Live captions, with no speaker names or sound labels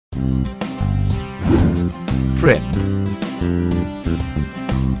friend.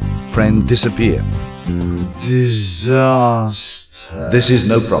 Friend disappear. Disaster. This is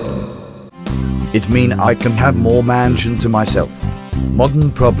no problem. It mean I can have more mansion to myself.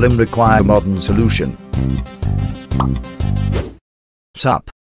 Modern problem require modern solution. Sup?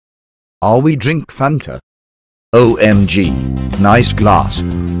 Are we drink Fanta? OMG. Nice glass.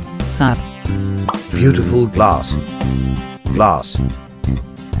 Sup? Beautiful glass. Glass.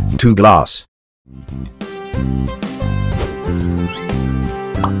 2 glass.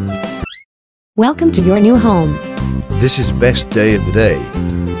 Welcome to your new home. This is best day of the day.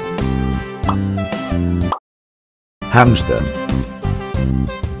 Hamster.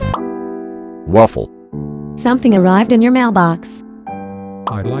 Waffle. Something arrived in your mailbox.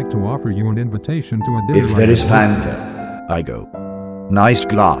 I'd like to offer you an invitation to a dinner. If there is Fanta, I go. Nice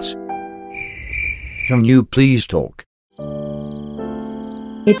glass. Can you please talk?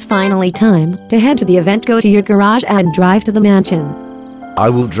 It's finally time to head to the event. Go to your garage and drive to the mansion. I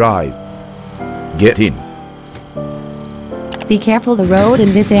will drive. Get in. Be careful, the road in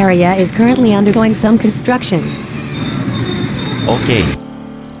this area is currently undergoing some construction. Okay.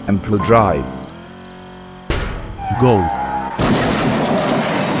 Ample drive. Go.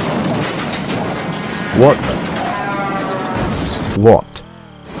 What? What?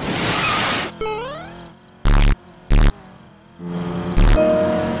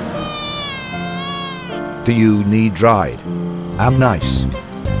 Do you need ride? I'm nice.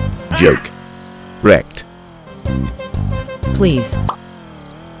 Joke. Wrecked. Please.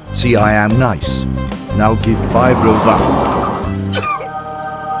 See, I am nice. Now give 5 Robux.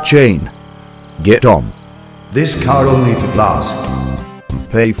 Chain. Get on. This car only for glass.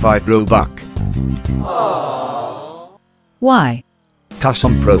 Pay 5 Robux. Why? Cause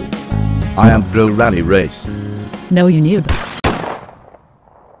I'm pro. I am pro rally race. No, you noob.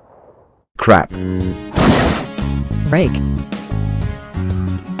 Crap. Break.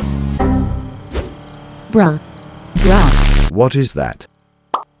 Bruh. Bruh. What is that?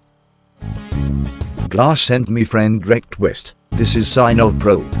 Glass sent me friend request. This is sign of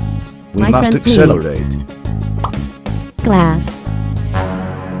pro. We My must friend, please. accelerate. Glass.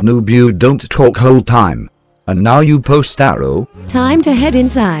 Noob, you don't talk whole time. And now you post arrow. Time to head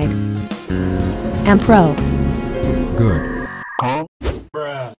inside. I'm pro. Good.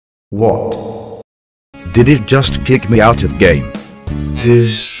 What? Did it just kick me out of game?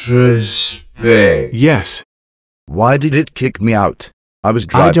 Disrespect. Yes. Why did it kick me out? I was I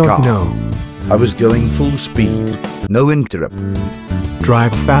driving don't car. know. I was going full speed. No interrupt.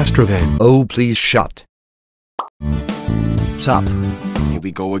 Drive faster then. Oh, please shut. Sup? Here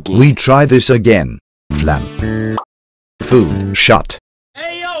we go again. We try this again. Flam. Food. Shut.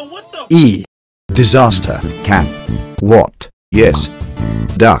 Hey yo, what the? E. Disaster. Can. What? Yes.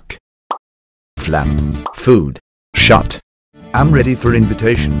 Duck. Flam. Food. Shut. I'm ready for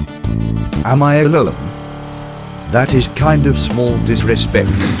invitation. Am I alone? That is kind of small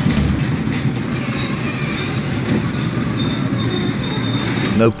disrespect.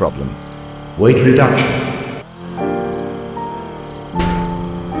 No problem. Weight reduction.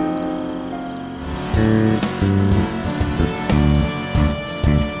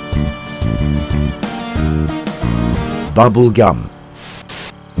 Bubble gum.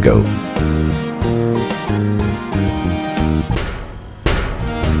 Go.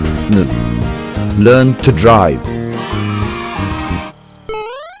 No. Learn to drive.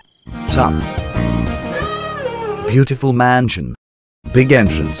 Sup? Beautiful mansion. Big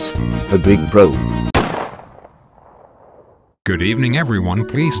entrance. A big pro. Good evening, everyone.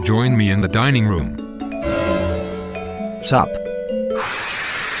 Please join me in the dining room. Sup?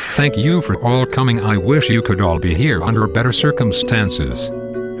 Thank you for all coming. I wish you could all be here under better circumstances.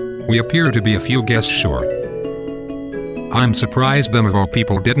 We appear to be a few guests short. I'm surprised them of all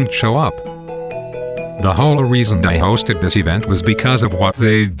people didn't show up. The whole reason I hosted this event was because of what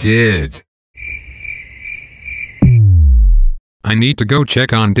they did. I need to go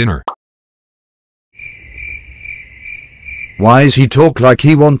check on dinner. Why is he talk like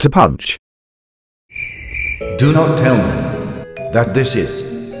he want to punch? Do not tell me that this is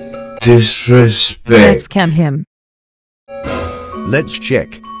disrespect. Let's scam him. Let's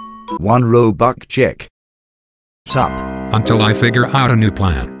check. 1 Robux check. Sup? Until I figure out a new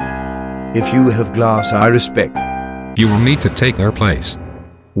plan. If you have glass, I respect. You will need to take their place.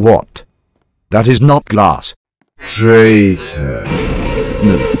 What? That is not glass. Traitor.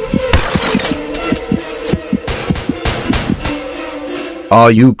 No.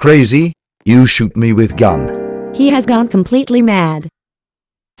 Are you crazy? You shoot me with gun. He has gone completely mad.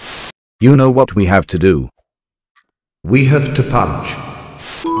 You know what we have to do. We have to punch.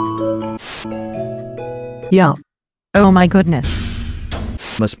 Yup. Oh my goodness.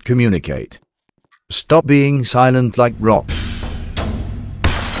 Must communicate. Stop being silent like rock.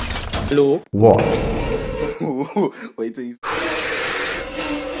 Hello? What? Wait till he's...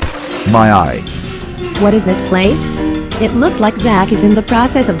 My eye. What is this place? It looks like Zach is in the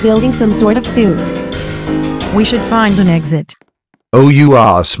process of building some sort of suit. We should find an exit. Oh, you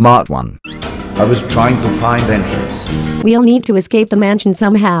are a smart one. I was trying to find entrance. We'll need to escape the mansion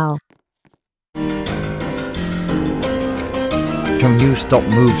somehow. Can you stop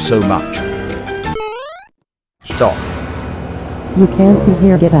move so much? Stop. You can't be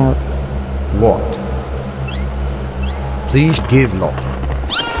here, get out. What? Please give lock.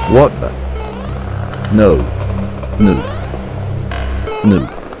 What the? No. No. No.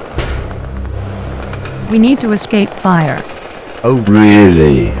 We need to escape fire. Oh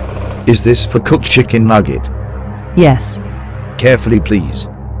really? Is this for cooked chicken nugget? Yes. Carefully please.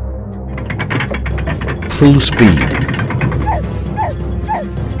 Full speed.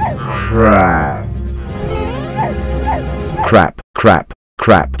 Crap. Crap, crap,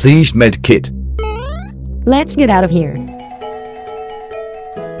 crap. Please med kit. Let's get out of here.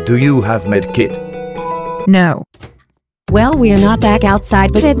 Do you have med kit? No. Well, we're not back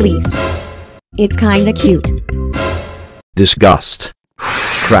outside, but at least it's kinda cute. Disgust.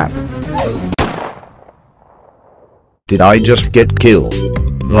 Crap. Did I just get killed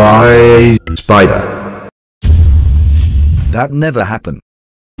by spider? That never happened.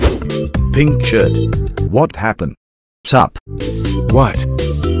 Pink shirt. What happened? Sup? What?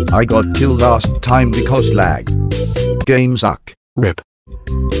 I got killed last time because lag. Game suck. Rip.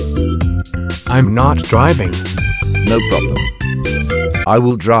 I'm not driving. No problem. I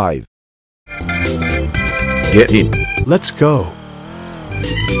will drive. Get in. Let's go.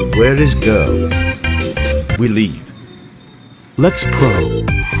 Where is girl? We leave. Let's pro.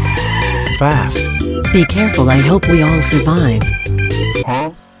 Fast. Be careful, I hope we all survive.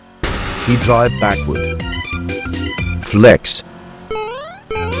 He drive backward. Flex.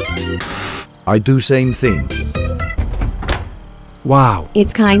 I do same thing. Wow.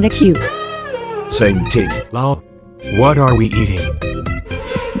 It's kinda cute. Same thing. Lol. What are we eating?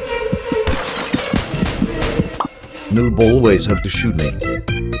 Noob always have to shoot me.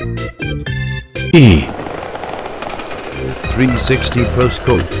 E. 360 pro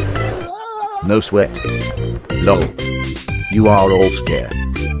scope. No sweat. Lol. You are all scared.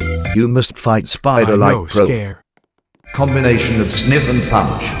 You must fight spider like no pro. scare. Combination of sniff and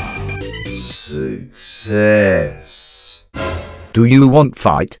punch. Success. Do you want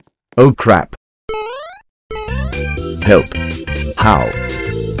fight? Oh crap. Help. How?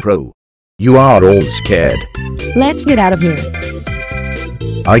 Pro. You are all scared. Let's get out of here.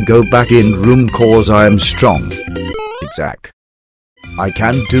 I go back in room cause I am strong. Exact. I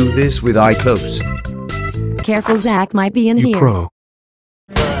can't do this with eye close. Careful, Zach might be in You here. pro.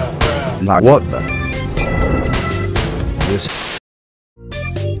 Like what the?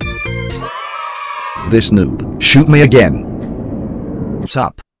 This noob. Shoot me again. What's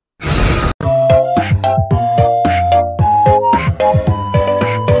up?